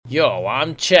Yo,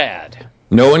 I'm Chad.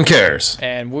 No one cares.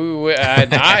 And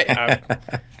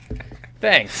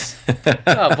thanks.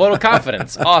 Oh, vote of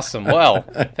confidence. Awesome. Well,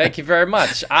 thank you very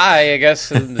much. I guess,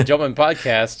 in the Jumpman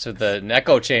Podcast, with the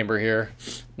echo chamber here,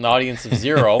 an audience of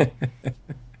 0.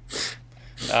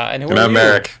 And who are you?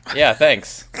 Eric. Yeah,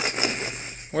 thanks.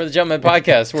 We're the Jumpman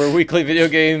Podcast. We're a weekly video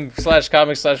game /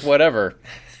 comic / whatever.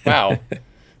 Wow.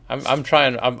 I'm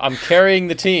trying. I'm carrying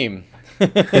the team.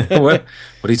 What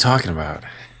are you talking about?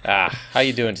 How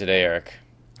you doing today, Eric?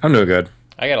 I'm doing good.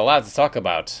 I got a lot to talk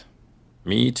about.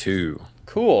 Me too.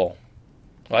 Cool.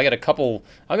 Well, I'm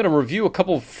going to review a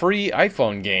couple free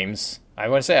iPhone games. I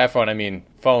want to say iPhone, I mean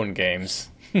phone games,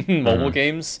 mobile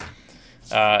games.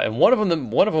 And one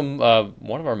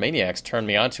of our maniacs turned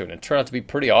me onto it, and it turned out to be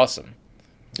pretty awesome.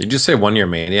 Did you just say one of your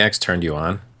maniacs turned you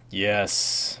on?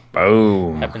 Yes.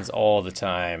 Boom. Happens all the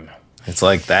time. It's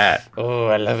like that. Oh,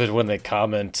 I love it when they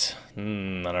comment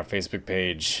on our Facebook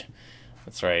page.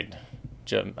 That's right.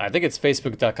 I think it's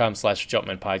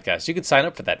facebook.com/Jumpman Podcast. You can sign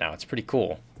up for that now. It's pretty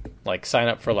cool. Like, sign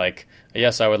up for,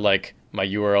 yes, I would like my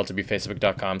URL to be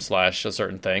facebook.com/ a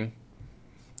certain thing.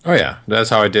 Oh, yeah. That's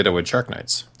how I did it with Shark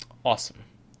Nights. Awesome.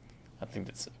 I think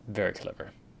that's very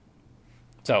clever.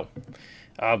 So,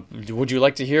 would you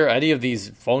like to hear any of these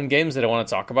phone games that I want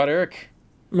to talk about, Eric?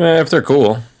 If they're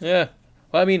cool. Yeah.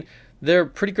 Well, I mean, they're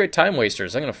pretty great time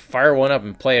wasters. I'm going to fire one up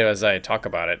and play it as I talk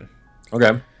about it.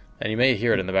 Okay. And you may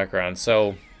hear it in the background.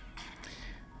 So,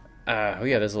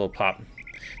 there's a little pop.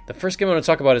 The first game I want to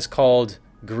talk about is called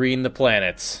Green the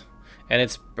Planets. And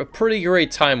it's a pretty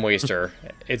great time waster.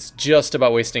 It's just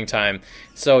about wasting time.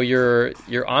 So you're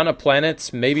on a planet.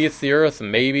 Maybe it's the Earth.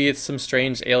 Maybe it's some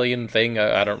strange alien thing.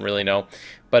 I don't really know.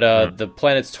 But the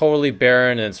planet's totally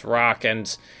barren and it's rock.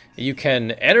 And you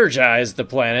can energize the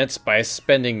planets by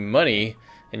spending money.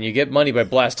 And you get money by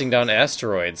blasting down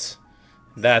asteroids.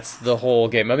 That's the whole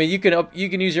game. I mean, you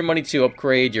can use your money to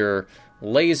upgrade your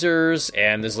lasers,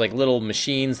 and there's little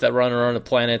machines that run around the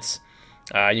planets.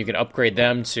 You can upgrade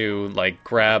them to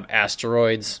grab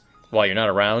asteroids while you're not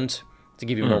around to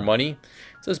give you more money.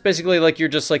 So it's basically you're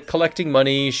just collecting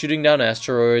money, shooting down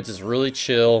asteroids. It's really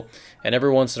chill, and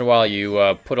every once in a while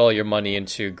you put all your money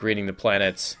into greening the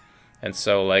planets. And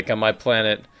so on my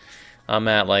planet, I'm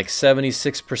at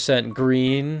 76%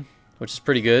 green, which is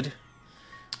pretty good.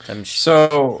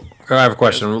 So, I have a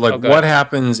question. What ahead.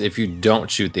 happens if you don't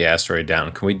shoot the asteroid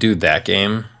down? Can we do that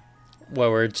game?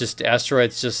 Well, where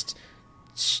asteroids just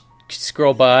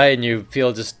scroll by and you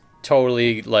feel just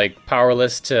totally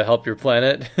powerless to help your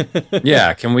planet?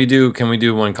 Yeah, can we do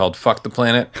one called Fuck the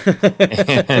Planet?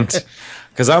 And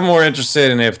because I'm more interested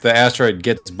in if the asteroid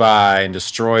gets by and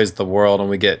destroys the world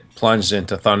and we get plunged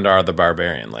into Thundar the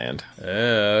Barbarian land.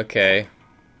 Okay.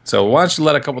 So why don't you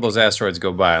let a couple of those asteroids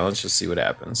go by and let's just see what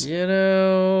happens.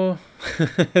 It's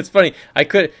funny. I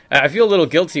feel a little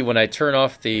guilty when I turn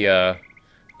off the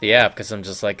app because I'm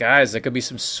just guys, there could be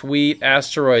some sweet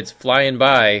asteroids flying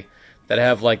by that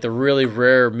have the really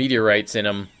rare meteorites in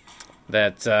them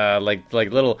that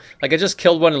little I just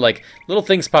killed one and little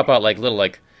things pop out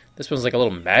this one's a little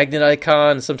magnet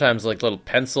icon. Sometimes little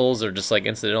pencils or just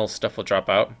incidental stuff will drop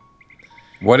out.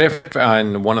 What if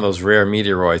on one of those rare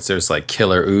meteoroids there's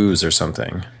killer ooze or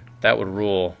something? That would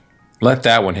rule. Let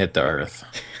that one hit the Earth.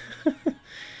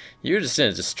 You're just in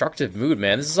a destructive mood,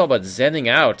 man. This is all about zenning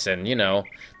out and,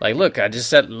 look, I just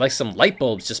said some light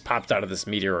bulbs just popped out of this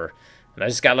meteor. And I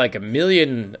just got 1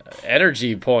 million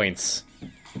energy points.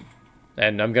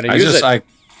 And I'm going to use it.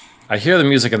 I hear the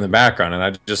music in the background and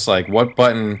I just what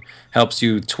button helps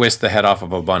you twist the head off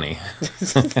of a bunny?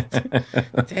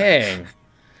 Dang.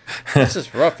 This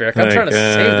is rough, Eric. I'm trying to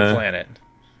save the planet.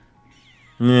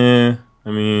 Yeah,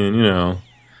 I mean,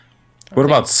 What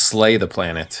about slay the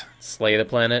planet? Slay the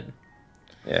planet?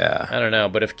 Yeah. I don't know,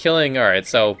 but if killing... Alright,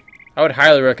 so I would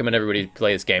highly recommend everybody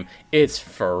play this game. It's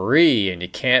free, and you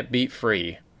can't beat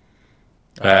free.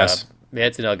 Pass. Yeah,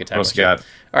 it's an good time. What's got?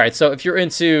 Alright, so if you're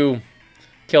into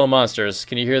killing monsters,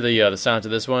 can you hear the sound to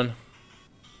this one?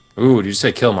 Ooh, did you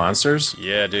say kill monsters?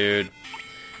 Yeah, dude.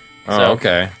 Oh,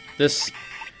 okay.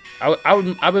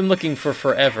 I've been looking for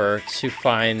forever to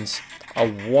find a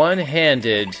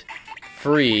one-handed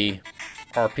free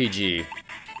RPG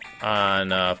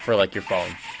on for your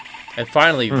phone, and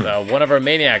finally one of our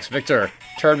maniacs, Victor,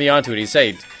 turned me onto it. He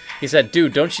said,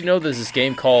 "Dude, don't you know there's this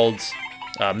game called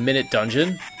Minute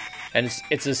Dungeon, and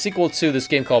it's a sequel to this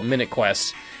game called Minute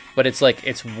Quest, but it's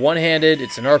it's one-handed,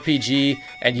 it's an RPG,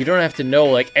 and you don't have to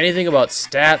know anything about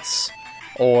stats."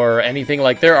 Or anything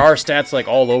there are stats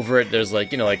all over it. There's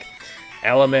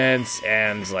elements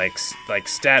and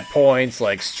stat points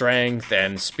strength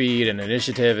and speed and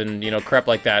initiative and crap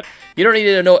like that. You don't need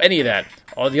to know any of that.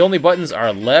 All the only buttons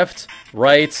are left,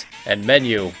 right, and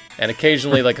menu, and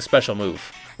occasionally like a special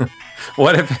move.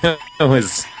 What if it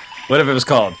was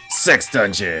called Sex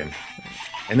Dungeon,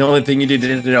 and the only thing you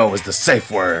needed to know was the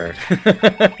safe word?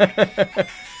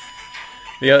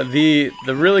 The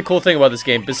really cool thing about this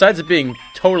game, besides it being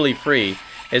totally free,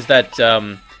 is that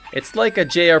it's like a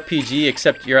JRPG,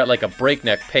 except you're at like a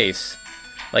breakneck pace.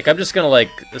 Like I'm just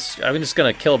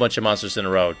gonna kill a bunch of monsters in a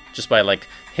row just by like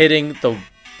hitting the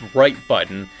right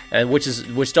button, and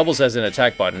which doubles as an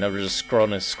attack button. I'm just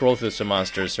scroll through some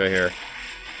monsters right here.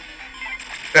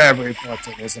 Every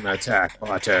button is an attack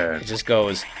button. It just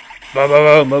goes boom,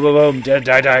 boom, boom, boom, boom,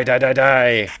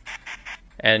 die,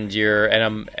 and you're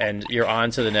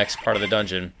on to the next part of the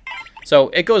dungeon. So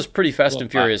it goes pretty fast and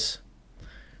furious.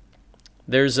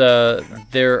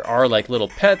 There are like little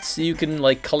pets you can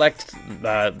like collect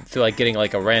through like getting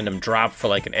like a random drop for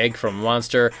like an egg from a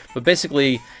monster. But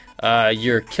basically,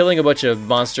 you're killing a bunch of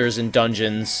monsters in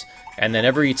dungeons, and then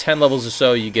every 10 levels or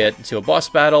so you get to a boss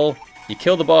battle. You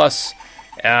kill the boss,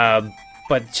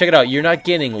 but check it out. You're not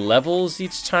gaining levels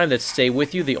each time that stay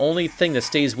with you. The only thing that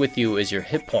stays with you is your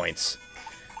hit points.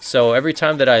 So every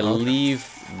time that I leave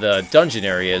the dungeon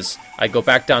areas, I go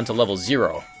back down to level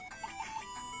 0.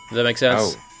 Does that make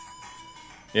sense? Oh.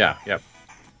 Yeah, yep.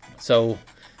 So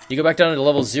you go back down to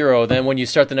level 0, then when you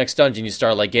start the next dungeon, you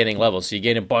start like gaining levels. So you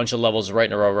gain a bunch of levels right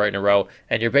in a row,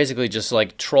 and you're basically just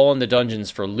like trolling the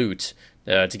dungeons for loot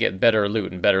to get better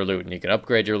loot, and you can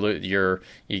upgrade your loot. You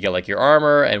get like your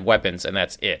armor and weapons, and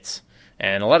that's it.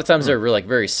 And a lot of times they're really, like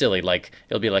very silly. Like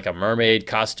it'll be like a mermaid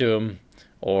costume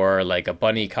or like a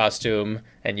bunny costume,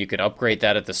 and you can upgrade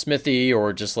that at the smithy,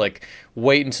 or just like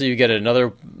wait until you get another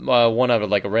one out of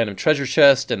like a random treasure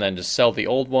chest, and then just sell the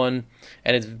old one.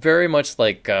 And it's very much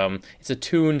like it's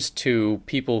attuned to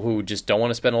people who just don't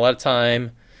want to spend a lot of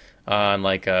time on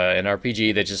like an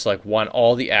RPG. They just like want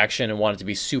all the action and want it to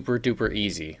be super duper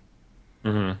easy.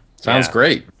 Mm-hmm. Sounds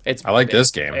great. I like this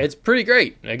game. It's pretty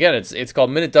great. Again, it's called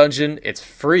Minute Dungeon. It's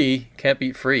free. Can't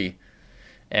beat free.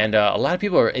 And a lot of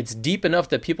people it's deep enough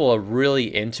that people are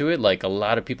really into it. Like a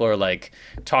lot of people are like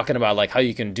talking about like how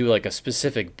you can do like a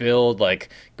specific build, like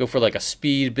go for like a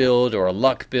speed build or a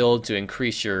luck build to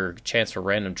increase your chance for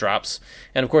random drops.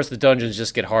 And of course the dungeons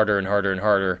just get harder and harder and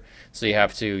harder. So you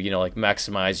have to, like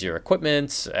maximize your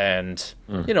equipment, and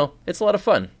it's a lot of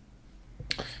fun.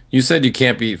 You said you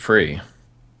can't beat free.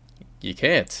 You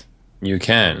can't. You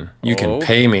can. You can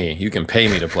pay me. You can pay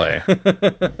me to play. You Pay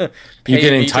can me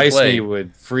to entice play. me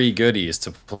with free goodies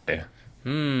to play.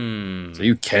 So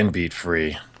you can beat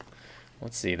free.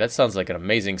 Let's see. That sounds like an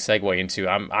amazing segue into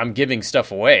I'm giving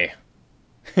stuff away.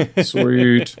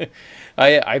 Sweet.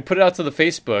 I put it out to the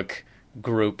Facebook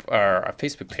group, or our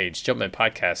Facebook page, Jumpman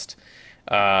Podcast.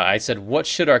 I said, what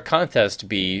should our contest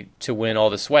be to win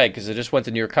all the swag? Because I just went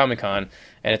to New York Comic Con,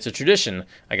 and it's a tradition.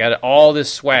 I got all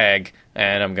this swag,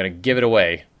 and I'm going to give it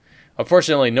away.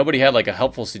 Unfortunately, nobody had like a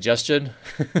helpful suggestion.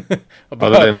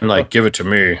 Other than like, give it to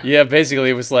me. Yeah,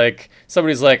 basically it was like,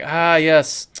 somebody's like,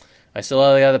 yes, I still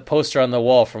have the poster on the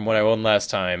wall from when I won last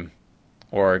time.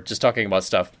 Or just talking about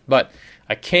stuff. But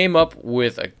I came up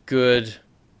with a good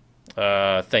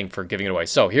thing for giving it away.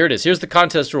 So here it is. Here's the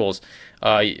contest rules.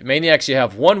 Maniacs, you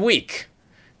have 1 week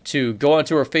to go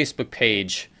onto our Facebook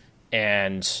page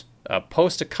and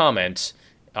post a comment,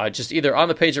 just either on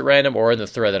the page at random or in the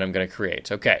thread that I'm going to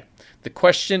create. Okay. The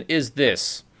question is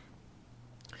this: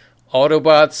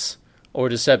 Autobots or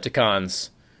Decepticons?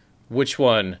 Which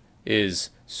one is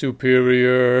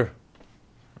superior?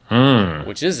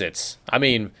 Which is it? I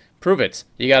mean, prove it.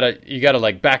 You gotta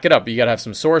like back it up. You gotta have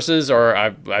some sources,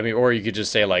 or or you could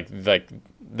just say like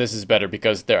this is better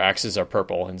because their axes are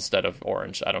purple instead of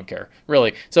orange. I don't care,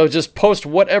 really. So just post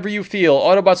whatever you feel.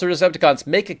 Autobots or Decepticons,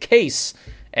 make a case,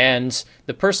 and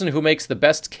the person who makes the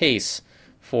best case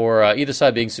for either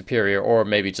side being superior, or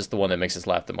maybe just the one that makes us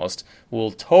laugh the most,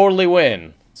 will totally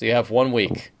win. So you have 1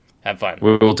 week. Have fun.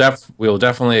 We will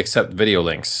definitely accept video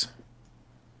links.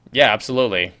 Yeah,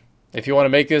 absolutely. If you want to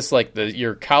make this like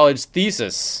your college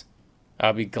thesis,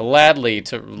 I'll be gladly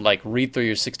to like read through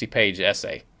your 60-page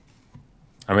essay.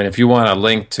 I mean, if you want a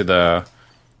link to the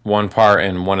one part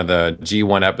in one of the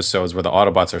G1 episodes where the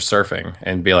Autobots are surfing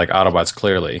and be like Autobots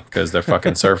clearly because they're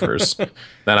fucking surfers,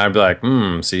 then I'd be like,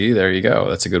 see, there you go.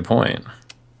 That's a good point.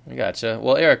 I gotcha.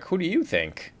 Well, Eric, who do you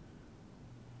think?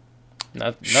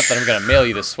 Not that I'm going to mail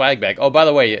you the swag bag. Oh, by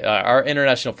the way, our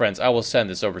international friends, I will send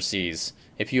this overseas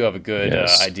if you have a good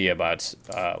idea about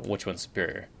which one's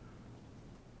superior.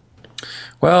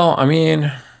 Well, I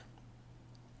mean,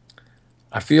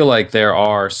 I feel like there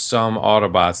are some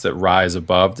Autobots that rise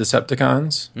above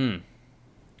Decepticons,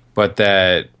 but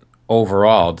that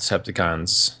overall,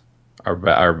 Decepticons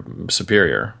are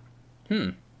superior.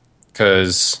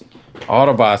 Because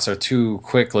Autobots are too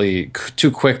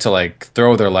quick to like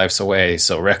throw their lives away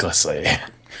so recklessly.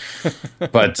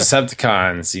 But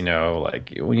Decepticons,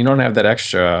 like when you don't have that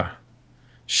extra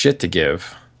shit to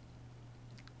give,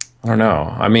 I don't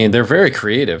know. I mean, they're very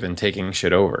creative in taking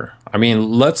shit over. I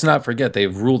mean, let's not forget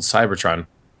they've ruled Cybertron.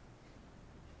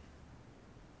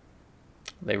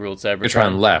 They ruled Cybertron.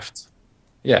 Cybertron left.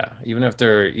 Yeah, even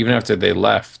after they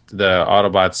left, the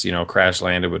Autobots, crash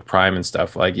landed with Prime and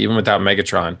stuff. Like even without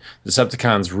Megatron, the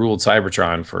Decepticons ruled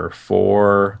Cybertron for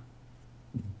 4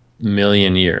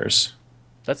 million years.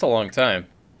 That's a long time.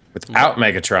 Without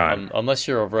Megatron, unless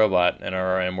you're a robot and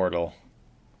are immortal.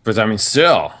 But I mean,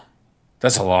 still,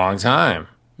 that's a long time.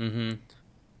 Mm-hmm.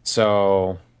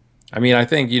 So, I mean, I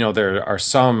think there are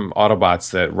some Autobots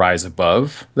that rise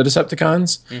above the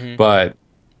Decepticons, but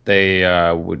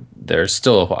they're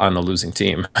still on the losing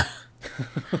team.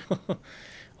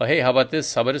 Well, hey, how about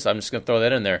this? I'm just gonna throw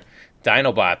that in there.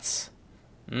 Dinobots.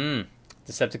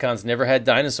 Decepticons never had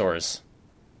dinosaurs.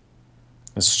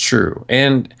 That's true.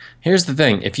 And here's the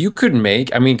thing: if you could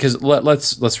make, I mean, because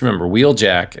let's remember,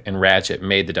 Wheeljack and Ratchet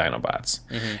made the Dinobots,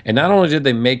 and not only did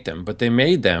they make them, but they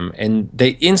made them, and they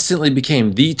instantly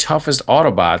became the toughest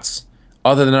Autobots,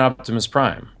 other than Optimus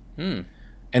Prime. And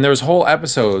there was whole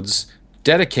episodes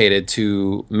dedicated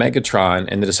to Megatron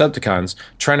and the Decepticons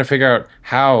trying to figure out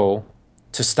how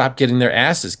to stop getting their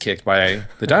asses kicked by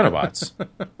the Dinobots.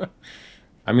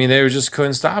 I mean, they just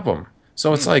couldn't stop them.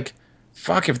 So it's like,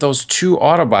 fuck, if those two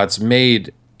Autobots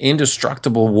made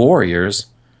indestructible warriors,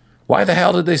 why the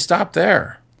hell did they stop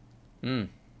there?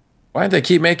 Why did they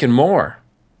keep making more?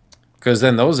 Because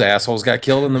then those assholes got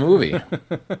killed in the movie.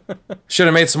 Should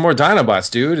have made some more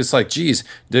Dinobots, dude. It's like, geez,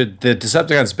 the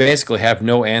Decepticons basically have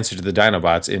no answer to the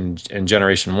Dinobots in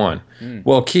Generation 1.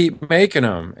 Well, keep making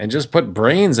them and just put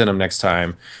brains in them next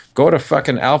time. Go to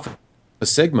fucking Alpha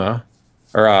Sigma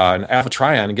or an Alpha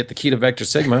Trion and get the key to Vector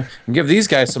Sigma and give these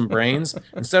guys some brains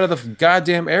instead of the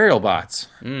goddamn aerial bots.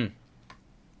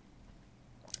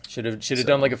 Should have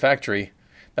done like a factory.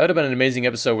 That would have been an amazing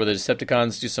episode where the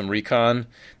Decepticons do some recon.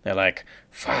 They're like,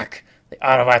 fuck, the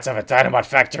Autobots have a Dinobot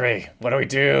factory. What do we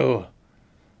do?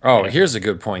 Oh, here's a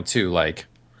good point, too. Like,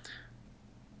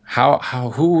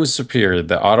 who was superior,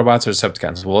 the Autobots or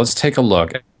Decepticons? Well, let's take a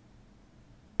look at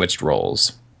switched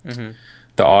roles. The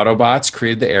Autobots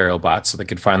created the aerial bots so they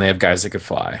could finally have guys that could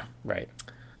fly. Right.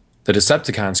 The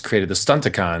Decepticons created the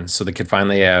Stunticons so they could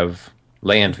finally have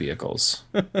land vehicles.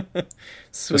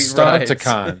 Sweet The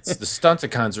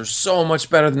Stunticons are so much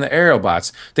better than the aerial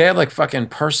bots. They had like fucking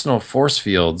personal force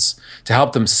fields to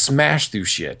help them smash through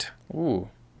shit. Ooh.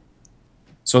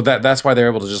 So that's why they're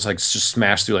able to just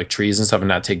smash through like trees and stuff and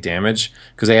not take damage,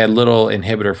 because they had little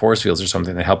inhibitor force fields or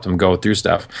something that helped them go through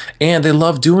stuff. And they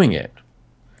love doing it.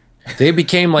 They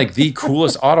became like the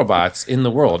coolest Autobots in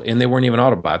the world, and they weren't even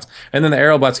Autobots. And then the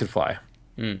aerial bots could fly.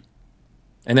 And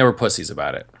they were pussies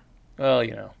about it. Well,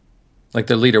 Like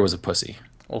their leader was a pussy.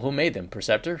 Well, who made them?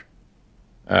 Perceptor?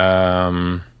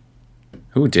 Who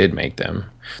did make them?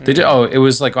 They did. Oh, it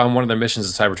was like on one of their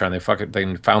missions at Cybertron.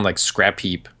 They found like scrap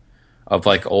heap of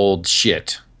like old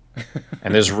shit,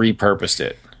 and just repurposed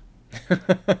it.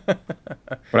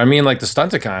 But I mean, like the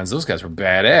Stunticons, those guys were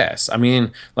badass. I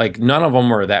mean, like none of them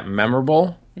were that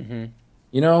memorable,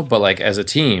 but like as a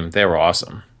team, they were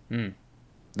awesome.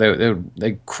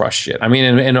 They crushed shit. I mean,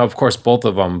 and of course, both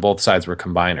sides were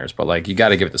combiners, but like you got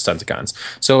to give it to Stunticons.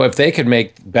 So if they could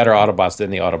make better Autobots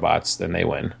than the Autobots, then they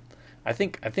win. I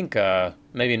think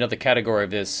maybe another category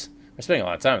of this. We're spending a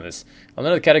lot of time on this.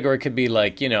 Another category could be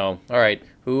like, all right,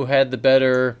 who had the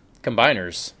better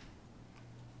combiners?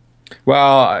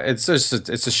 Well, it's a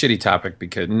shitty topic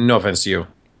because no offense to you,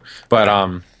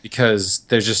 but because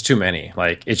there's just too many.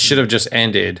 Like it should have just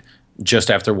ended just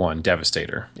after one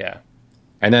Devastator. Yeah.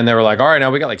 And then they were like, all right, now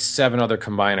we got like 7 other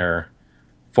combiner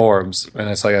forms, and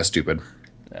it's like, that's stupid.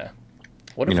 Yeah.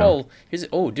 What if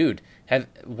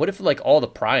what if like all the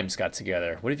primes got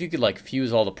together? What if you could like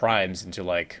fuse all the primes into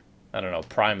like, I don't know,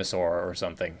 Primasaur or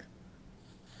something?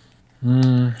 I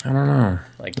don't know.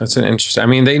 Like that's an interesting. I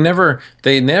mean, they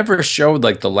never showed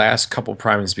like the last couple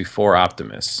primes before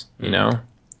Optimus.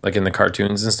 Like in the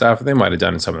cartoons and stuff. They might have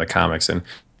done in some of the comics, and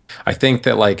I think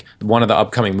that like one of the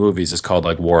upcoming movies is called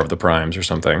like War of the Primes or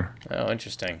something. Oh,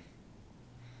 interesting.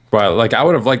 But like I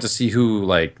would have liked to see who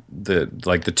like the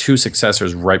 2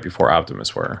 successors right before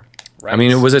Optimus were. Right. I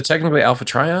mean, was it technically Alpha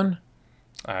Trion?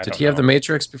 Did he have the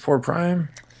Matrix before Prime?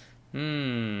 I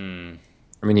mean,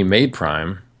 he made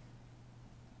Prime.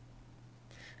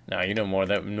 No, you know more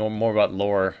about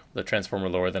lore, the Transformer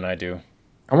lore, than I do.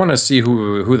 I want to see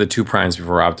who the two primes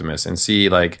before Optimus and see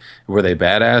like were they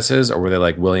badasses or were they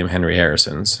like William Henry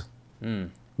Harrisons?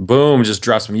 Boom! Just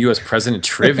drop some U.S. President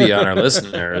trivia on our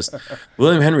listeners.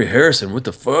 William Henry Harrison, what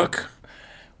the fuck?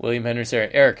 William Henry Harrison.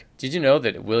 Eric, did you know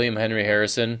that William Henry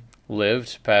Harrison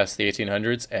lived past the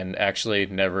 1800s and actually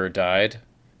never died?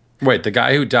 Wait, the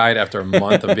guy who died after a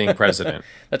month of being president.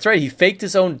 That's right. He faked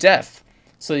his own death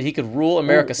so that he could rule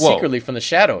America secretly from the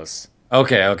shadows.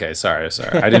 Okay. Sorry.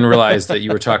 I didn't realize that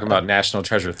you were talking about National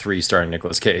Treasure 3 starring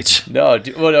Nicolas Cage. No.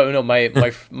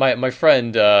 My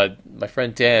friend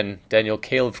Daniel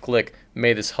Caleb Click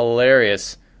made this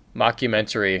hilarious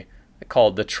mockumentary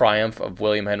called "The Triumph of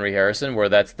William Henry Harrison," where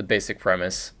that's the basic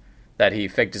premise, that he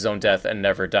faked his own death and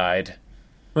never died.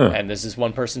 And this is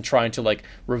one person trying to like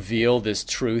reveal this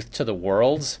truth to the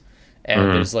world,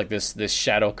 and there's like this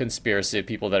shadow conspiracy of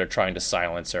people that are trying to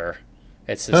silence her.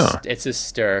 It's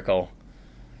hysterical.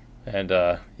 And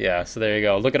so there you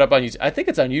go. Look it up on YouTube. I think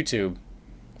it's on YouTube.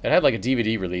 It had like a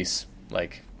DVD release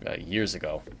like years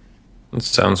ago. That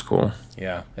sounds cool.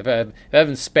 Yeah. If I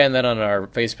haven't spanned that on our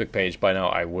Facebook page by now,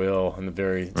 I will in the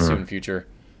very soon future.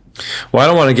 Well, I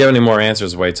don't want to give any more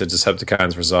answers away to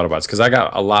Decepticons versus Autobots because I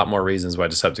got a lot more reasons why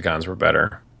Decepticons were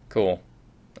better. Cool.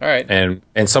 All right. And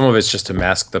some of it's just to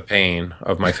mask the pain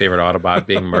of my favorite Autobot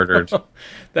being murdered.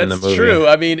 That's in the movie. True.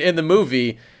 I mean, in the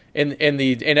movie, in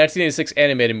 1986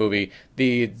 animated movie,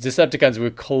 the Decepticons were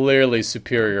clearly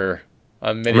superior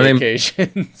on many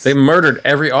occasions. They murdered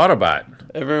every Autobot.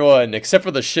 Everyone, except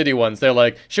for the shitty ones. They're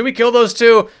like, should we kill those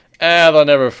two? They'll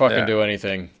never fucking do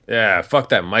anything. Yeah, fuck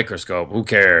that microscope. Who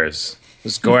cares?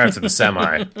 Just go after the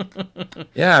semi.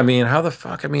 Yeah, I mean, how the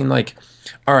fuck? I mean, like,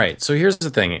 all right, so here's the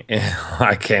thing.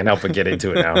 I can't help but get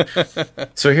into it now.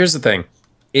 So here's the thing.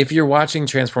 If you're watching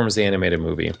Transformers the animated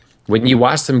movie, when you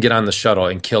watch them get on the shuttle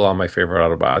and kill all my favorite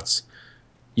Autobots,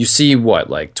 you see what,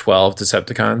 like 12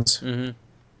 Decepticons? Mm-hmm.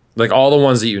 Like all the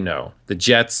ones that you know. The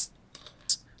Jets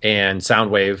and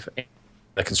Soundwave and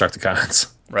the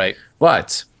Constructicons. Right.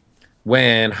 But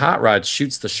when Hot Rod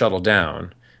shoots the shuttle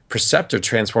down, Perceptor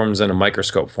transforms in a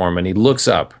microscope form and he looks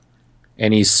up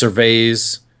and he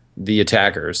surveys the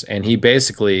attackers. And he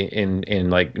basically, in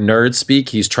like nerd speak,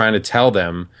 he's trying to tell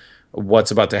them what's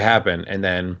about to happen. And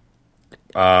then,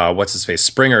 what's his face?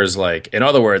 Springer's like, in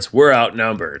other words, we're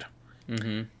outnumbered.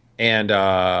 Mm-hmm.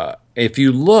 And if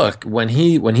you look, when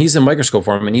he's in microscope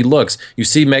form and he looks, you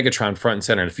see Megatron front and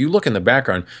center. And if you look in the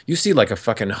background, you see like a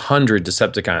fucking 100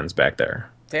 Decepticons back there.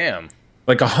 Damn.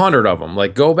 Like 100 of them.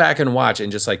 Like go back and watch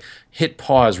and just like hit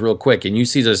pause real quick. And you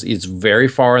see this, it's very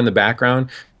far in the background,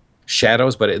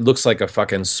 shadows, but it looks like a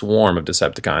fucking swarm of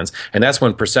Decepticons. And that's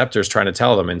when Perceptor's trying to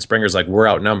tell them. And Springer's like, we're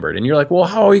outnumbered. And you're like, well,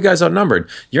 how are you guys outnumbered?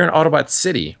 You're in Autobot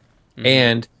City. Mm-hmm.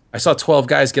 And I saw 12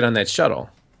 guys get on that shuttle.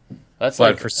 That's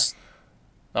but like...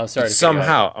 Oh, sorry.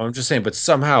 Somehow, I'm just saying, but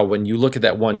somehow when you look at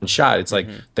that one shot, it's like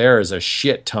there is a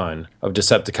shit ton of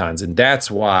Decepticons. And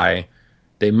that's why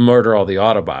they murder all the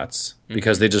Autobots,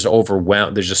 because they just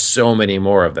overwhelm. There's just so many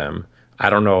more of them. I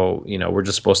don't know, we're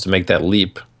just supposed to make that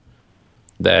leap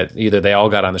that either they all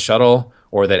got on the shuttle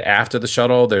or that after the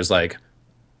shuttle, there's like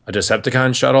a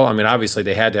Decepticon shuttle. I mean, obviously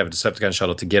they had to have a Decepticon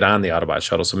shuttle to get on the Autobot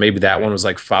shuttle. So maybe that one was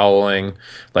like following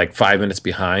like 5 minutes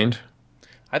behind.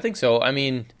 I think so. I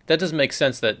mean, that doesn't make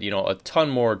sense that, a ton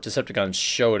more Decepticons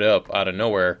showed up out of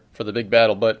nowhere for the big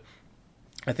battle, but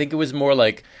I think it was more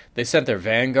like they sent their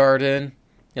vanguard in,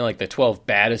 like the 12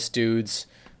 baddest dudes,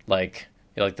 like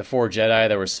the 4 Jedi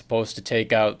that were supposed to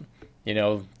take out,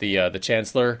 the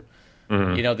Chancellor.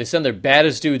 Mm-hmm. They send their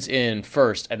baddest dudes in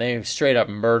first, and they straight up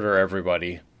murder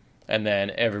everybody, and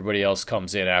then everybody else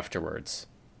comes in afterwards.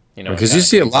 Because you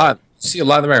see a lot in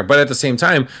America, but at the same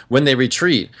time, when they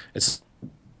retreat, it's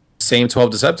same 12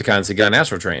 Decepticons that got an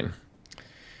Astro Train.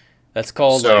 That's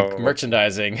called like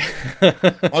merchandising.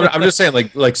 I'm just saying,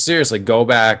 like seriously, go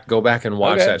back and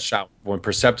watch that shot when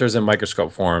Perceptor's in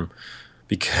microscope form,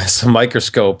 because a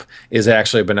microscope is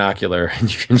actually a binocular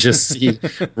and you can just see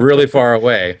really far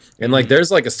away. And like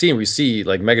there's like a scene we see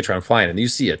like Megatron flying and you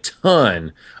see a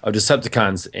ton of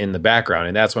Decepticons in the background,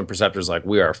 and that's when Perceptor's like,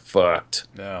 we are fucked.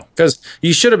 No. Because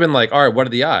you should have been like, all right, what are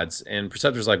the odds? And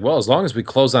Perceptor's like, well, as long as we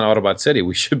close on Autobot City,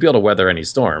 we should be able to weather any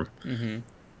storm. Mm-hmm.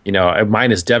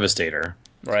 Minus Devastator.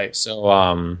 Right. So,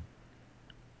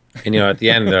 and at the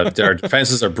end, their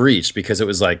defenses are breached because it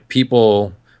was like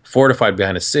people fortified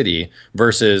behind a city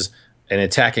versus an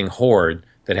attacking horde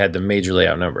that had them majorly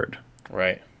outnumbered.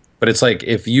 Right. But it's like,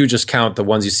 if you just count the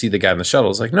ones you see the guy in the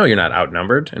shuttle, it's like, no, you're not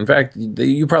outnumbered. In fact,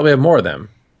 you probably have more of them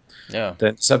than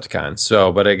Decepticons.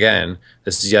 So, but again,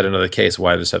 this is yet another case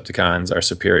why Decepticons are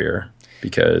superior.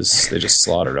 because they just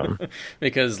slaughtered him.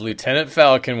 Because Lieutenant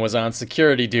Falcon was on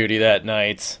security duty that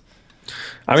night.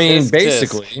 I mean, Tisk,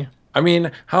 basically, tisk. I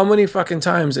mean, how many fucking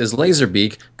times is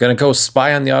Laserbeak gonna go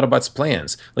spy on the Autobots'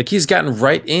 plans? Like, he's gotten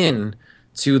right in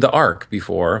to the Ark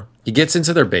before. He gets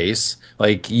into their base.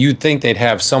 Like, you'd think they'd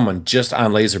have someone just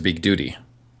on Laserbeak duty.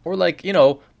 Or like,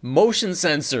 motion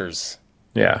sensors.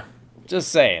 Yeah. Just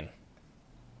saying.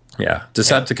 Yeah.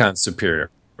 Decepticon's superior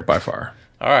by far.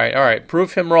 All right.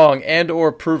 Prove him wrong and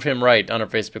or prove him right on our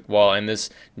Facebook wall. And this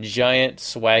giant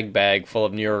swag bag full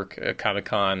of New York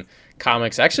Comic-Con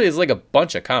comics. Actually, it's like a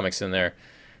bunch of comics in there.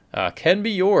 Can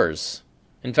be yours.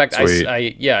 In fact,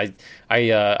 I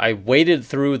waded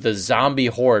through the zombie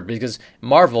horde because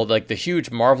Marvel, like the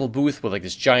huge Marvel booth with like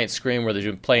this giant screen where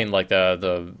they're playing like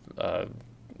the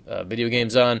video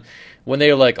games on. When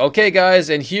they were like, okay, guys,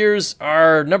 and here's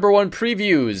our #1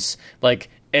 previews.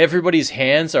 Like, everybody's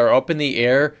hands are up in the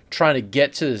air trying to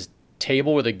get to this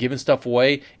table where they're giving stuff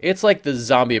away. It's like the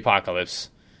zombie apocalypse.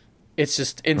 It's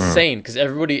just insane because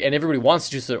everybody wants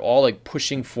to, so they're all like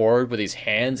pushing forward with these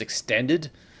hands extended.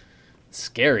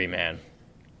 Scary, man.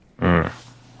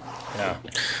 Yeah.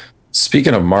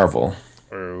 Speaking of Marvel,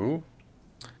 Ooh.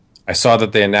 I saw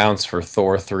that they announced for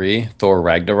Thor 3, Thor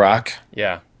Ragnarok.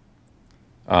 Yeah.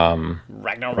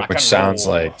 Ragnarok, which sounds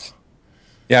like...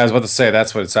 Yeah, I was about to say,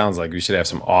 that's what it sounds like. We should have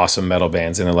some awesome metal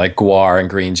bands in there, like Guar and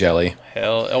Green Jelly.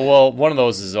 Hell, well, one of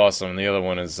those is awesome, and the other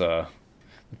one is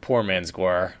poor man's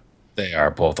Guar. They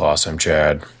are both awesome,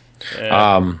 Chad.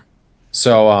 Yeah.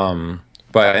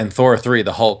 But in Thor 3,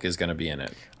 the Hulk is going to be in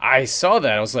it. I saw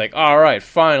that. I was like, all right,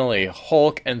 finally,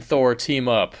 Hulk and Thor team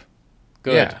up.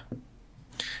 Good. Yeah.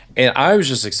 And I was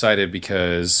just excited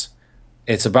because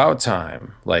it's about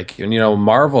time. Like,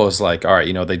 Marvel is like, all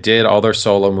right, they did all their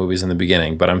solo movies in the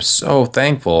beginning, but I'm so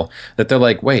thankful that they're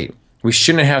like, wait, we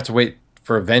shouldn't have to wait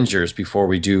for Avengers before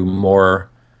we do more,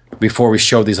 before we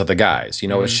show these other guys.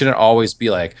 It shouldn't always be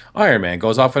like Iron Man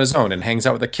goes off on his own and hangs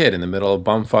out with a kid in the middle of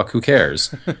bumfuck, who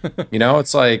cares?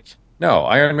 It's like, no,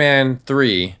 Iron Man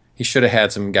 3, he should have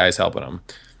had some guys helping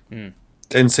him.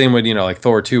 And same with, like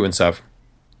Thor 2 and stuff.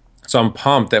 So I'm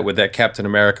pumped that with that Captain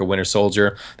America Winter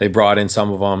Soldier, they brought in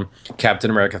some of them.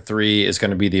 Captain America 3 is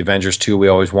going to be the Avengers 2 we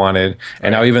always wanted.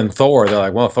 And now even Thor, they're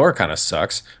like, well, Thor kind of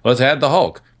sucks. Let's add the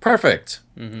Hulk. Perfect.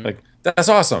 Like, that's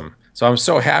awesome. So I'm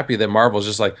so happy that Marvel's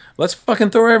just like, let's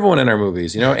fucking throw everyone in our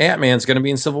movies. Ant-Man's going to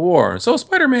be in Civil War. And so is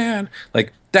Spider-Man.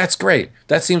 Like, that's great.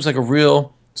 That seems like a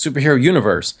real superhero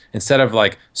universe instead of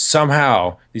like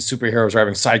somehow these superheroes are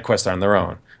having side quests on their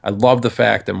own. I love the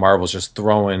fact that Marvel's just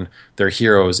throwing their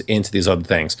heroes into these other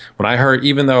things. When I heard,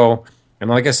 even though, and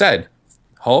like I said,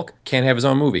 Hulk can't have his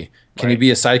own movie. Can he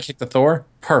be a sidekick to Thor?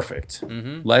 Perfect.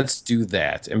 Let's do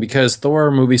that. And because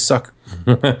Thor movies suck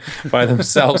by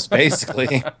themselves,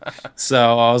 basically.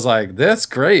 So I was like, that's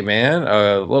great, man.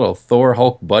 A little Thor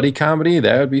Hulk buddy comedy,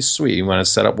 that would be sweet. You want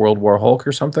to set up World War Hulk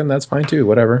or something? That's fine too,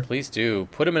 whatever. Please do.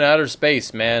 Put him in outer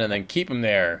space, man, and then keep him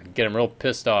there. Get him real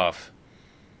pissed off.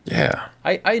 Yeah.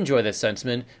 I enjoy this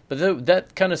sentiment, but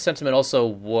that kind of sentiment also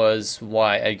was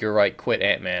why Edgar Wright quit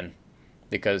Ant-Man.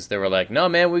 Because they were like, no,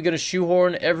 man, we're going to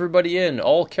shoehorn everybody in,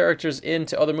 all characters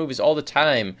into other movies all the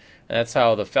time. And that's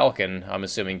how the Falcon, I'm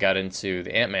assuming, got into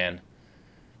the Ant-Man.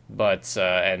 But,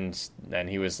 and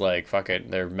he was like, fuck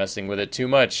it, they're messing with it too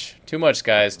much. Too much,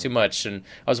 guys, too much. And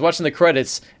I was watching the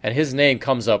credits, and his name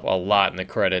comes up a lot in the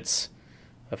credits.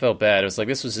 I felt bad. It was like,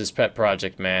 this was his pet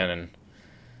project, man, and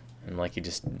like he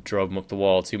just drove him up the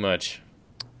wall too much.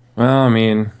 Well, I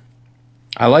mean,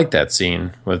 I liked that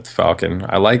scene with Falcon.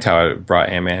 I liked how it brought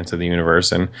Ant-Man into the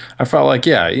universe, and I felt like,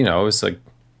 yeah, it was like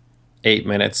 8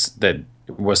 minutes that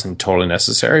wasn't totally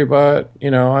necessary, but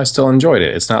I still enjoyed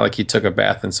it. It's not like he took a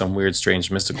bath in some weird, strange,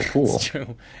 mystical pool. It's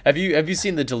true. Have you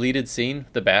seen the deleted scene,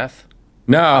 the bath?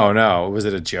 No. Was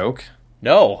it a joke?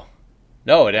 No.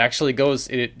 It actually goes.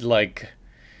 It like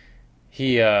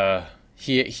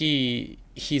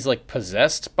he's like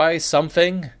possessed by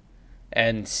something,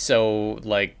 and so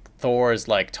like Thor is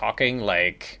like talking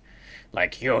like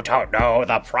you don't know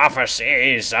the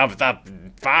prophecies of the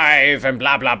 5 and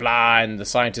blah blah blah, and the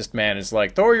scientist man is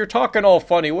like, Thor, you're talking all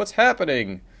funny, what's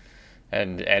happening?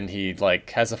 And he like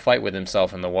has a fight with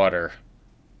himself in the water.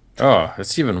 Oh,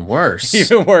 it's even worse.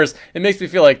 Even worse. It makes me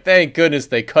feel like, thank goodness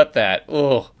they cut that.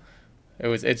 Ugh.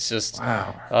 It's just,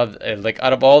 wow. Like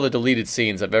out of all the deleted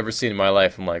scenes I've ever seen in my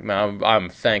life, I'm like, man, I'm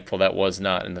thankful that was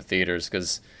not in the theaters,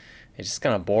 because it's just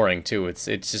kind of boring too. It's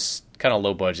just kind of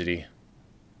low budgety.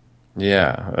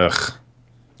 Yeah. Ugh.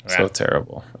 So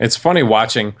terrible. It's funny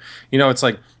watching, it's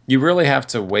like you really have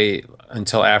to wait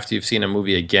until after you've seen a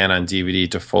movie again on DVD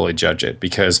to fully judge it,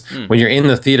 because when you're in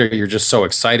the theater, you're just so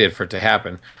excited for it to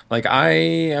happen. Like I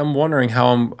am wondering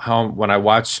how when I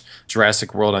watch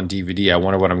Jurassic World on DVD, I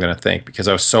wonder what I'm going to think, because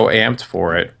I was so amped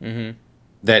for it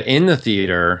that in the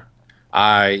theater, when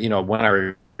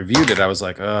I reviewed it, I was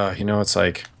like, it's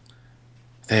like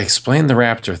they explained the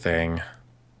raptor thing,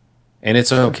 and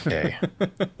it's okay.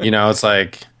 It's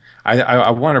like. I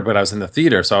wonder, but I was in the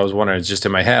theater, so I was wondering, just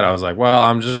in my head, I was like, well,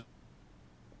 I'm just,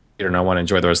 and I want to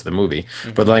enjoy the rest of the movie.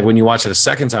 But like when you watch it a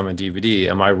second time on DVD,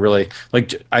 am I really,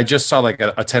 like, I just saw like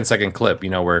a 10-second clip,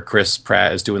 where Chris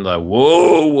Pratt is doing the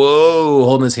whoa,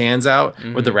 holding his hands out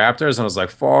with the Raptors, and I was like,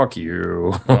 fuck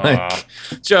you. Like,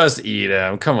 just eat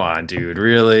him. Come on, dude.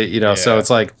 Really? So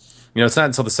it's like, it's not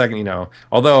until the second,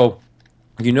 although,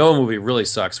 a movie really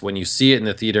sucks when you see it in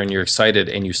the theater and you're excited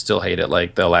and you still hate it,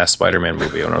 like the last Spider-Man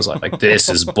movie. And I was like, this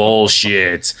is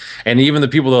bullshit. And even the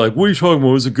people that are like, what are you talking about?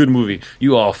 It was a good movie.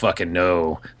 You all fucking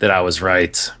know that I was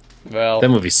right. Well, that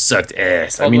movie sucked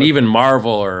ass. I mean, even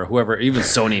Marvel or whoever, even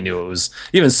Sony knew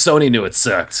it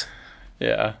sucked.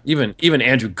 Yeah. Even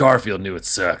Andrew Garfield knew it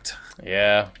sucked.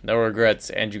 Yeah. No regrets,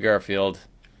 Andrew Garfield.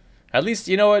 At least,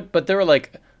 you know what? But there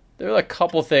were a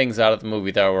couple things out of the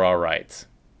movie that were all right.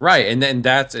 Right, and then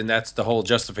that's the whole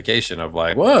justification of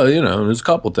like, well, there's a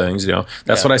couple things,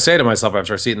 That's what I say to myself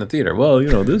after I see it in the theater. Well,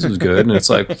 this is good, and it's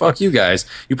like, fuck you guys.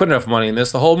 You put enough money in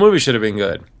this, the whole movie should have been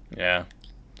good. Yeah.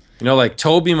 Like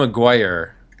Tobey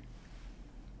Maguire,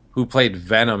 who played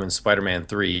Venom in Spider-Man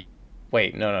 3.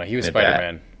 Wait, no, he was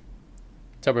Spider-Man.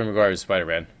 Tobey Maguire was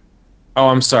Spider-Man. Oh,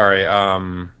 I'm sorry.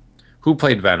 Who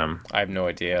played Venom? I have no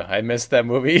idea. I missed that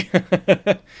movie.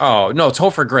 Oh, no,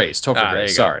 Topher Grace.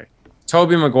 Grace, sorry.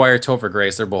 Tobey Maguire, Topher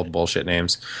Grace, they're both bullshit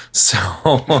names. So,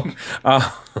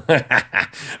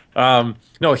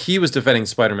 no, he was defending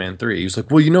Spider-Man 3. He was like,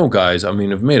 well, guys, I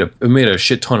mean, it made a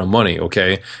shit ton of money,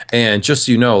 okay? And just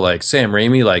so you know, like, Sam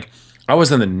Raimi, like, I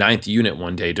was in the 9th unit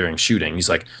one day during shooting. He's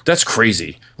like, that's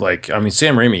crazy. Like, I mean,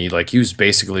 Sam Raimi, like, he was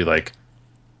basically, like,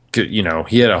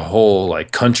 he had a whole,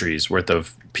 like, country's worth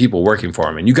of people working for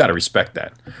him, and you got to respect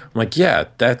that. I'm like, yeah,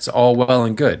 that's all well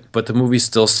and good, but the movie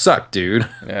still sucked, dude.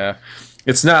 Yeah.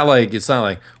 It's not like,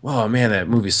 oh man, that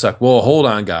movie sucked. Well, hold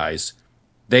on, guys.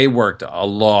 They worked a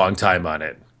long time on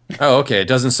it. Oh, okay, it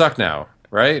doesn't suck now,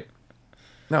 right?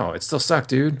 No, it still sucked,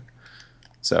 dude.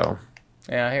 So.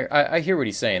 Yeah, I hear what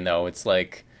he's saying though. It's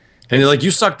like. And they're like,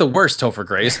 you suck the worst, Topher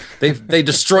Grace. They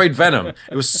destroyed Venom.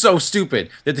 It was so stupid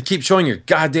that they keep showing your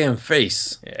goddamn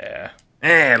face. Yeah.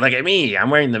 Look at me.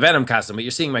 I'm wearing the Venom costume, but you're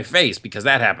seeing my face because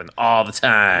that happened all the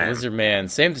time. Lizard Man.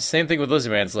 Same thing with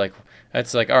Lizard Man.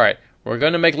 It's like, all right, we're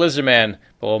going to make Lizard Man,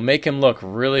 but we'll make him look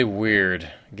really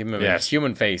weird. Give him a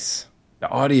human face. The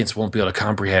audience won't be able to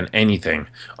comprehend anything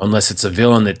unless it's a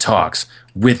villain that talks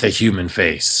with a human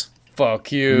face.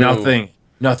 Fuck you.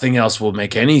 Nothing else will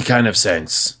make any kind of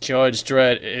sense. Judge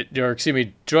Dredd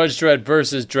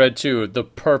versus Dredd 2, the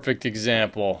perfect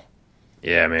example.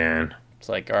 Yeah, man. It's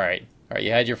like, all right,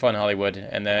 you had your fun, Hollywood,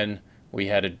 and then we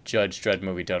had a Judge Dredd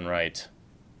movie done right.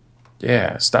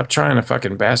 Yeah, stop trying to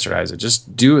fucking bastardize it.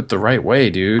 Just do it the right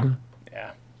way, dude.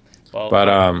 Yeah. Well,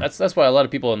 but that's why a lot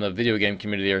of people in the video game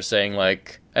community are saying,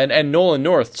 like, and Nolan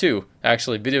North too,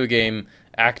 actually, video game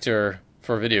actor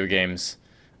for video games.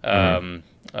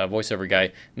 Voiceover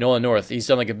guy, Nolan North, he's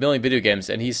done like 1 million video games,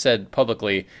 and he said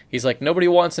publicly, he's like, nobody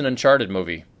wants an Uncharted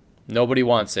movie. Nobody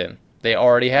wants it. They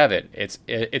already have it.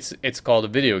 It's called a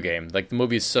video game. Like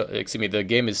the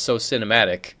game is so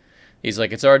cinematic. He's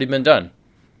like, it's already been done.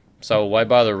 So why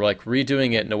bother like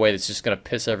redoing it in a way that's just gonna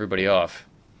piss everybody off?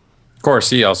 Of course,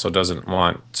 he also doesn't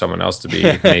want someone else to be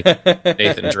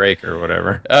Nathan Drake or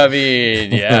whatever. I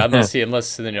mean, yeah,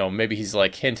 unless maybe he's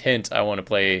like, hint, I want to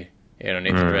play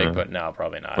Nathan Drake, but no,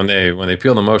 probably not. When they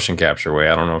peel the motion capture away,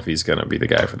 I don't know if he's gonna be the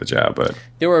guy for the job. But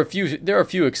there are a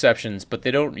few exceptions, but they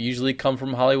don't usually come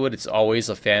from Hollywood. It's always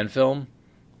a fan film,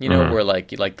 where like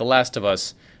The Last of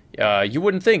Us. You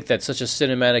wouldn't think that such a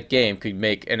cinematic game could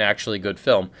make an actually good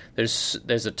film. There's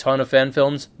a ton of fan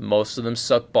films. Most of them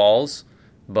suck balls,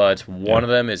 but one of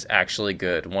them is actually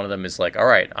good. One of them is like, all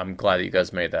right, I'm glad that you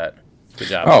guys made that. Good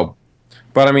job. Oh,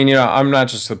 but I mean, I'm not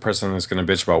just the person that's going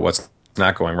to bitch about what's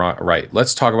not going right.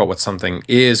 Let's talk about what something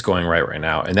is going right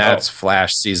now, and that's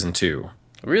Flash Season 2.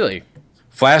 Really?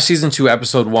 Flash Season 2,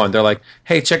 Episode 1. They're like,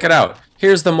 hey, check it out.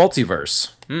 Here's the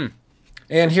multiverse.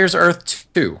 And here's Earth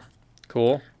 2.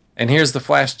 Cool. And here's the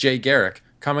Flash Jay Garrick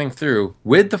coming through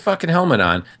with the fucking helmet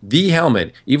on. The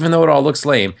helmet, even though it all looks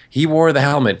lame, he wore the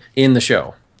helmet in the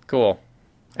show. Cool.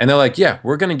 And they're like, yeah,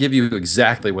 we're going to give you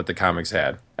exactly what the comics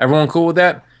had. Everyone cool with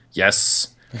that?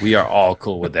 Yes. We are all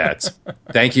cool with that.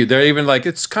 Thank you. They're even like,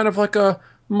 it's kind of like a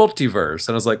multiverse.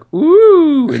 And I was like,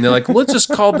 ooh. And they're like, let's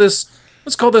call this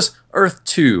Earth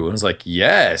 2. And I was like,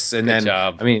 yes. And Good then,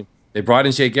 job. I mean, they brought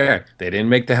in Jake Garrick. They didn't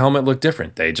make the helmet look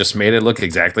different. They just made it look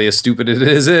exactly as stupid as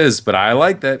it is. But I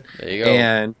like that. There you go.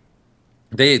 And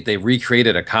they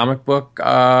recreated a comic book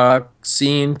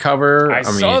scene cover. I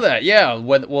saw that, yeah.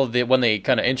 When they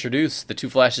kind of introduced the two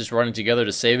Flashes running together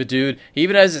to save a dude, he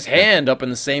even has his hand up in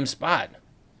the same spot.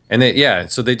 And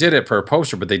so they did it for a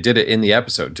poster, but they did it in the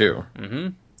episode too. Mm-hmm.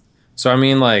 So I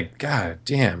mean, like, God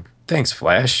damn, thanks,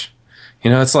 Flash.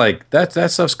 It's like that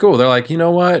stuff's cool. They're like, you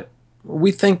know what?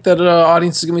 We think that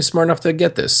audience is gonna be smart enough to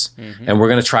get this, and we're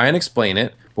gonna try and explain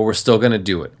it, but we're still gonna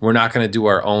do it. We're not gonna do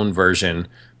our own version,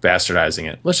 bastardizing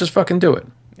it. Let's just fucking do it.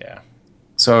 Yeah.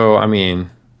 So I mean,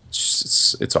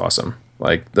 it's awesome.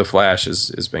 Like the Flash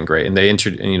has been great, and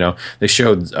they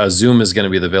showed Zoom is gonna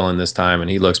be the villain this time,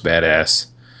 and he looks badass.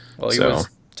 Well, he was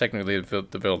technically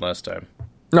the villain last time.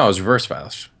 No, it was Reverse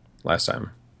Flash last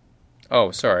time. Oh,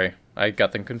 sorry. I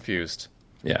got them confused.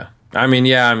 Yeah. I mean,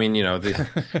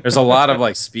 there's a lot of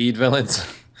like speed villains.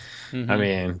 I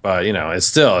mean, but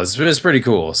it's pretty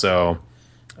cool. So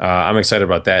I'm excited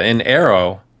about that. And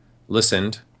Arrow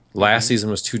listened. Last season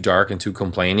was too dark and too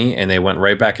complainy, and they went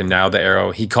right back. And now the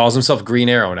Arrow, he calls himself Green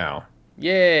Arrow now.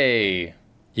 Yay!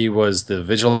 He was the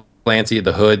Vigilante,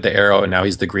 the Hood, the Arrow, and now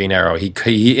he's the Green Arrow.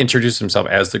 He introduced himself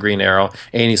as the Green Arrow,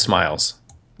 and he smiles.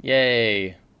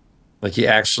 Yay! Like he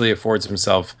actually affords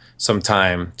himself some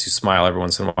time to smile every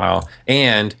once in a while.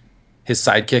 And his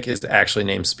sidekick is actually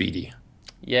named Speedy.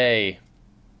 Yay.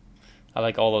 I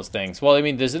like all those things. Well, I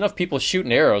mean, there's enough people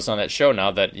shooting arrows on that show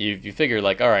now that you figure,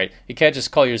 like, all right, you can't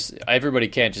just call everybody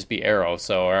can't just be Arrow,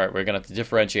 so all right, we're going to have to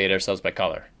differentiate ourselves by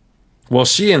color. Well,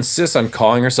 she insists on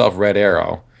calling herself Red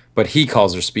Arrow, but he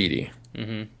calls her Speedy.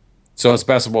 Mm-hmm. So it's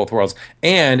best of both worlds.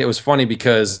 And it was funny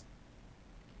because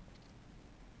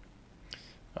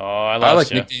I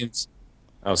like you. nicknames.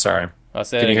 Oh, sorry. I'll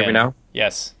say Can you again. hear me now?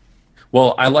 Yes.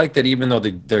 Well, I like that even though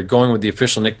they're going with the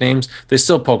official nicknames, they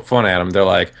still poke fun at them. They're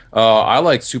like, "Oh, I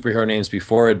like superhero names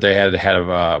before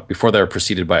before they were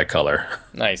preceded by a color."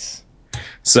 Nice.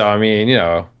 So I mean,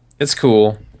 it's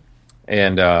cool,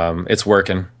 and it's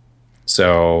working.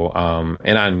 So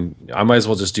I might as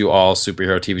well just do all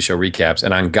superhero TV show recaps.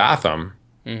 And on Gotham,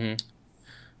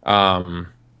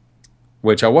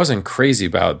 which I wasn't crazy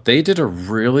about, they did a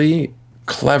really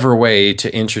clever way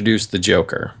to introduce the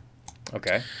Joker.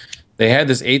 Okay. They had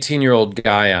this 18-year-old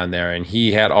guy on there, and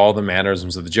he had all the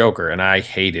mannerisms of the Joker, and I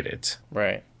hated it.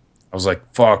 Right. I was like,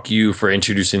 fuck you for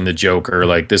introducing the Joker.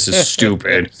 Like, this is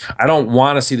stupid. I don't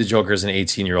want to see the Joker as an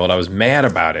 18-year-old. I was mad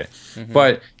about it. Mm-hmm.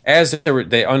 But as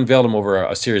they unveiled him over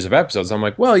a series of episodes, I'm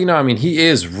like, well, he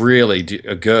is really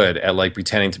good at, like,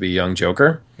 pretending to be a young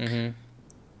Joker. Mm-hmm.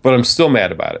 But I'm still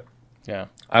mad about it. Yeah.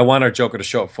 I want our Joker to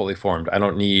show up fully formed. I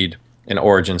don't need an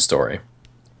origin story.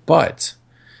 But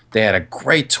they had a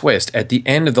great twist. At the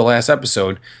end of the last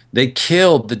episode, they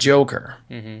killed the Joker.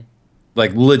 Mm-hmm.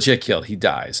 Like, legit killed. He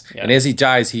dies. Yeah. And as he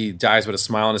dies with a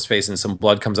smile on his face and some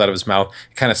blood comes out of his mouth.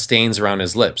 It kind of stains around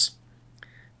his lips.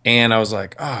 And I was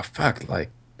like, oh, fuck. Like,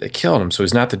 they killed him, so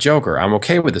he's not the Joker. I'm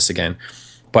okay with this again.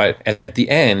 But at the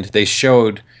end, they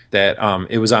showed that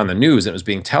it was on the news and it was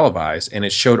being televised. And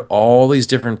it showed all these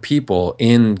different people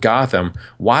in Gotham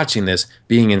watching this,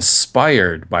 being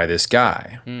inspired by this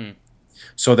guy. Mm.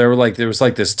 So there was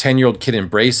like this 10-year-old kid in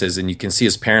braces, and you can see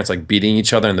his parents like beating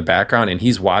each other in the background, and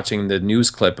he's watching the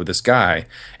news clip of this guy,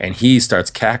 and he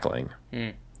starts cackling.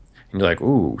 And you're like,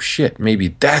 ooh, shit, maybe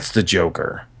that's the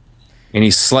Joker. And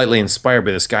he's slightly inspired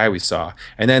by this guy we saw.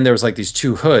 And then there was like these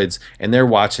two hoods, and they're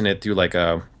watching it through like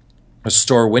a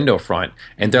store window front,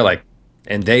 and they're like,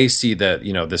 and they see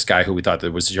this guy who we thought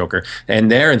that was the Joker,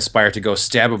 and they're inspired to go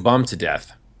stab a bum to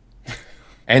death.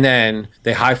 And then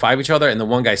they high-five each other, and the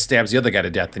one guy stabs the other guy to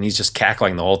death, and he's just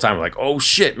cackling the whole time. We're like, oh,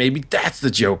 shit, maybe that's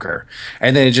the Joker.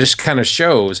 And then it just kind of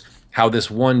shows how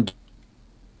this one,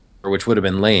 which would have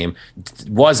been lame,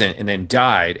 wasn't, and then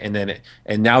died.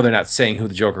 And now they're not saying who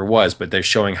the Joker was, but they're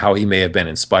showing how he may have been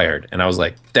inspired. And I was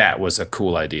like, that was a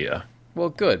cool idea. Well,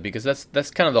 good, because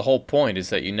that's kind of the whole point, is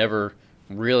that you never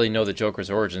really know the Joker's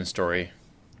origin story.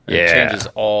 It changes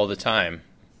all the time.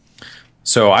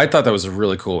 So I thought that was a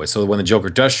really cool way. So when the Joker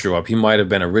does show up, he might have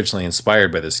been originally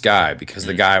inspired by this guy, because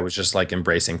the guy was just like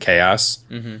embracing chaos.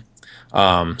 Mm-hmm.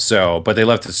 But they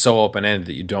left it so open-ended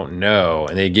that you don't know,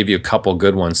 and they give you a couple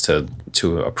good ones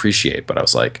to appreciate. But I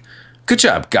was like, good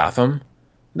job, Gotham.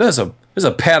 There's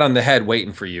a pat on the head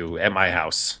waiting for you at my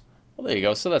house. Well, there you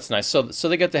go. So that's nice. So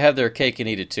they get to have their cake and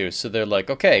eat it too. So they're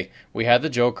like, okay, we had the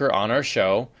Joker on our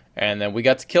show, and then we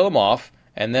got to kill him off.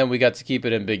 and then we got to keep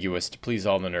it ambiguous to please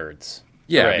all the nerds.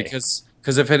 Yeah, Hooray.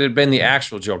 because if it had been the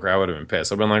actual Joker, I would have been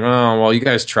pissed. I've been like, oh, well, you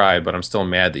guys tried, but I'm still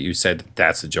mad that you said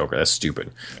that's the Joker. That's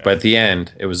stupid. Yeah. But at the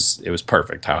end, it was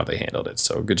perfect how they handled it.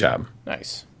 So good job.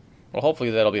 Nice. Well, hopefully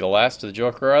that'll be the last of the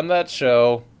Joker on that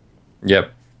show.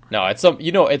 Yep. No, at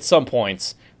some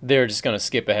points they're just gonna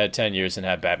skip ahead 10 years and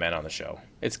have Batman on the show.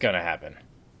 It's gonna happen.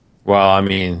 Well, I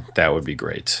mean, that would be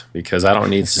great because I don't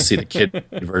need to see the kid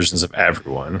versions of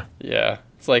everyone. Yeah.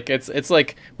 It's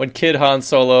like when Kid Han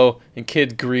Solo and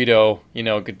Kid Greedo,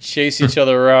 could chase each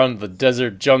other around the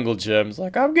desert jungle gyms.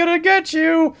 Like, I'm gonna get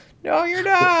you. No, you're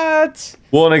not.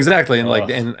 Well, and exactly,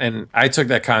 and and I took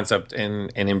that concept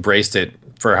and embraced it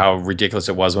for how ridiculous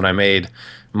it was when I made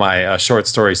my short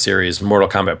story series, Mortal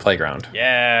Kombat Playground.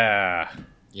 Yeah.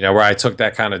 Where I took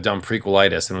that kind of dumb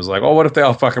prequelitis and was like, oh, what if they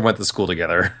all fucking went to school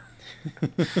together?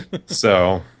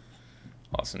 So.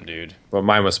 Awesome, dude. But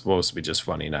mine was supposed to be just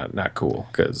funny, not cool,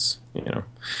 because,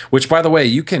 Which, by the way,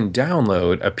 you can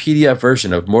download a PDF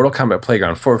version of Mortal Kombat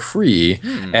Playground for free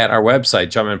at our website,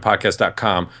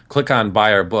 jumpmanpodcast.com. Click on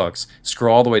Buy Our Books,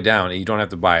 scroll all the way down, and you don't have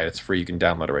to buy it. It's free. You can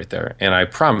download it right there. And I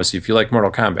promise you, if you like Mortal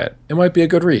Kombat, it might be a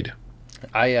good read.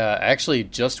 I actually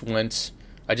just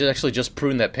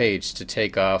pruned that page to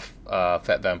take off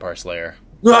Fat Vampire Slayer.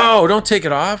 No, don't take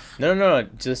it off. No,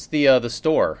 just the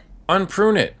store.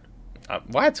 Unprune it.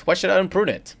 What? Why should I unprune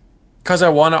it? Because I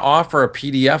want to offer a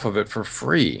PDF of it for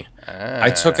free. I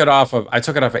took it off of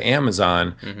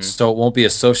Amazon, so it won't be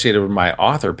associated with my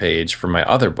author page for my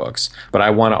other books. But I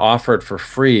want to offer it for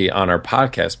free on our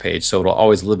podcast page, so it'll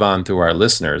always live on through our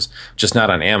listeners, just not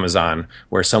on Amazon,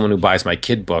 where someone who buys my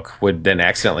kid book would then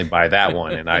accidentally buy that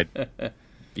one, and I'd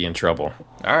be in trouble.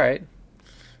 All right,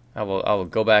 I will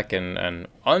go back and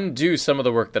undo some of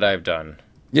the work that I've done.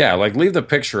 Yeah, leave the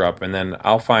picture up, and then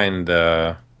I'll find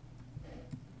the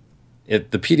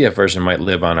PDF version might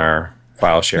live on our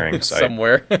file sharing site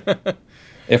somewhere.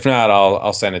 If not,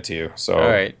 I'll send it to you. So, all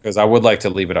right, because I would like to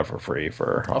leave it up for free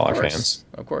for all our fans.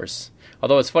 Of course.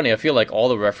 Although it's funny, I feel like all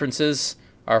the references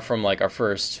are from our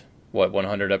first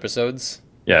 100 episodes.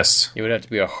 Yes, you would have to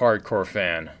be a hardcore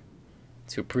fan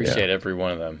to appreciate every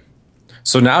one of them.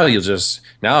 So now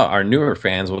our newer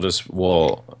fans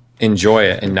will enjoy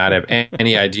it and not have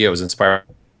any idea it was inspired.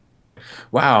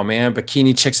 Wow, man,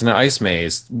 bikini chicks in an ice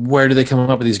maze. Where do they come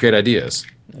up with these great ideas?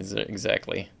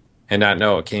 Exactly. And not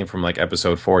know it came from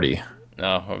episode 40.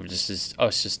 No, I was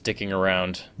just dicking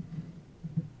around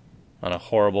on a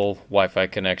horrible Wi-Fi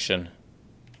connection.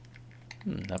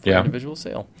 Not for individual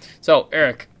sale. So,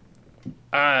 Eric,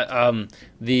 the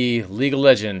League of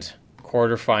Legends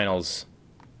quarterfinals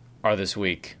are this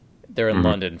week. They're in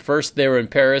London. First, they were in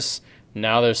Paris.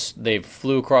 Now they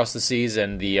flew across the seas,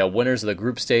 and the winners of the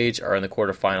group stage are in the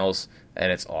quarterfinals,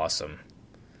 and it's awesome.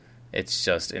 It's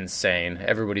just insane.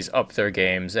 Everybody's up their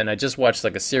games, and I just watched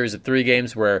a series of 3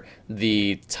 games where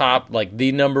the top,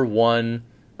 the number one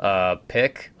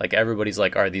pick, everybody's all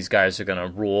right, these guys are gonna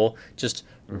rule. Just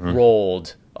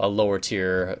rolled a lower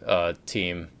tier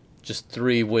team. Just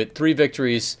 3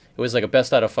 victories. It was a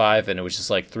best out of 5, and it was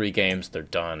just 3 games. They're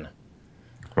done.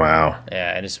 Wow.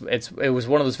 Yeah, and it was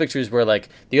one of those victories where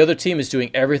the other team is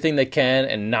doing everything they can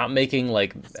and not making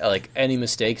any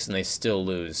mistakes, and they still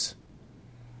lose.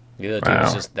 The other team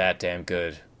is just that damn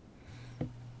good.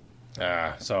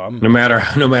 So I'm no matter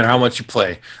how much you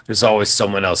play, there's always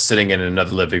someone else sitting in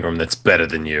another living room that's better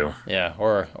than you. Yeah,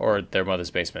 or their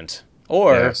mother's basement.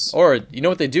 Or you know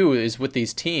what they do is with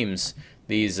these teams,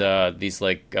 these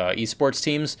esports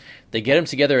teams, they get them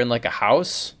together in a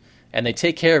house. And they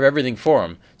take care of everything for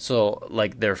them. So,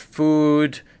 their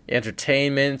food,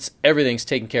 entertainment, everything's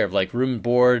taken care of. Room and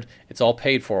board, it's all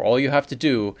paid for. All you have to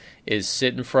do is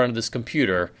sit in front of this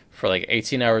computer for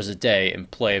 18 hours a day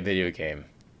and play a video game.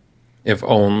 If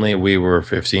only we were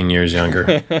 15 years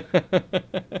younger.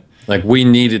 We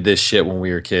needed this shit when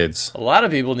we were kids. A lot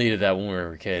of people needed that when we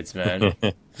were kids, man.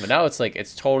 But now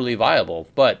it's totally viable.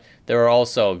 But there are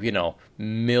also,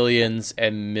 millions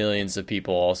and millions of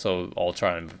people also all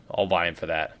vying for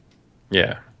that.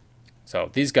 Yeah. So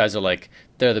these guys are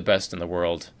they're the best in the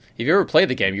world. If you ever play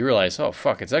the game, you realize, oh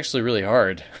fuck, it's actually really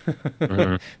hard.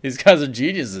 These guys are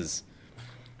geniuses.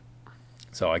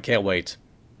 So I can't wait.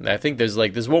 And I think there's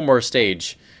one more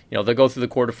stage. They'll go through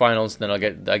the quarterfinals, and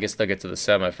then I guess they'll get to the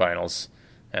semifinals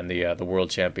and the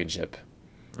World Championship.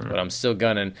 But I'm still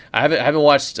gunning. I haven't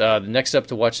watched. The next up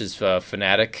to watch is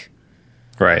Fnatic.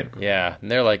 Right. Yeah, and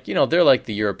they're they're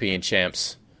the European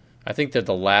champs. I think they're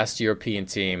the last European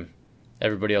team.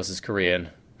 Everybody else is Korean,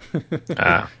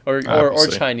 or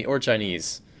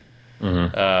Chinese.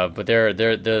 But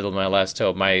they're my last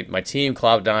hope. My team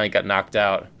Cloud9 got knocked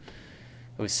out.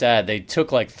 It was sad. They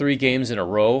took like 3 games in a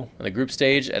row in the group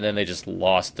stage, and then they just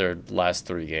lost their last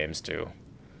 3 games too,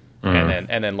 and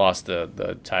then lost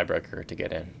the tiebreaker to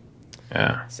get in.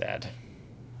 Yeah. Sad.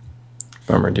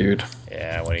 Bummer, dude.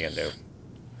 Yeah, what are you gonna do?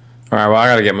 All right, well, I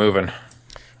gotta get moving.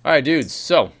 All right, dudes.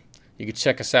 So you can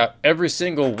check us out every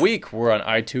single week. We're on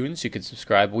iTunes. You can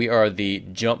subscribe. We are the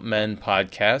Jumpmen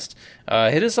Podcast.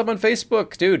 Hit us up on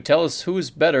Facebook, dude. Tell us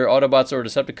who's better, Autobots or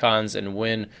Decepticons, and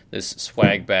win this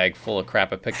swag bag full of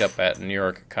crap I picked up at New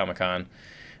York Comic Con.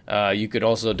 You could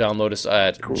also download us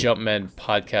at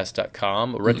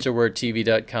jumpmenpodcast.com,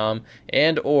 retrowordtv.com,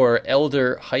 and or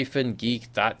elder-geek.com.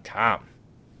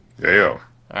 Yeah. All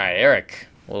right, Eric.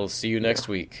 We'll see you next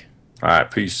week. All right,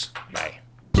 peace. Bye.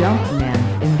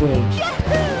 Jumpman engaged.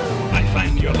 I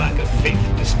find your lack of faith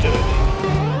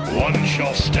disturbing. One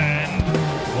shall stand.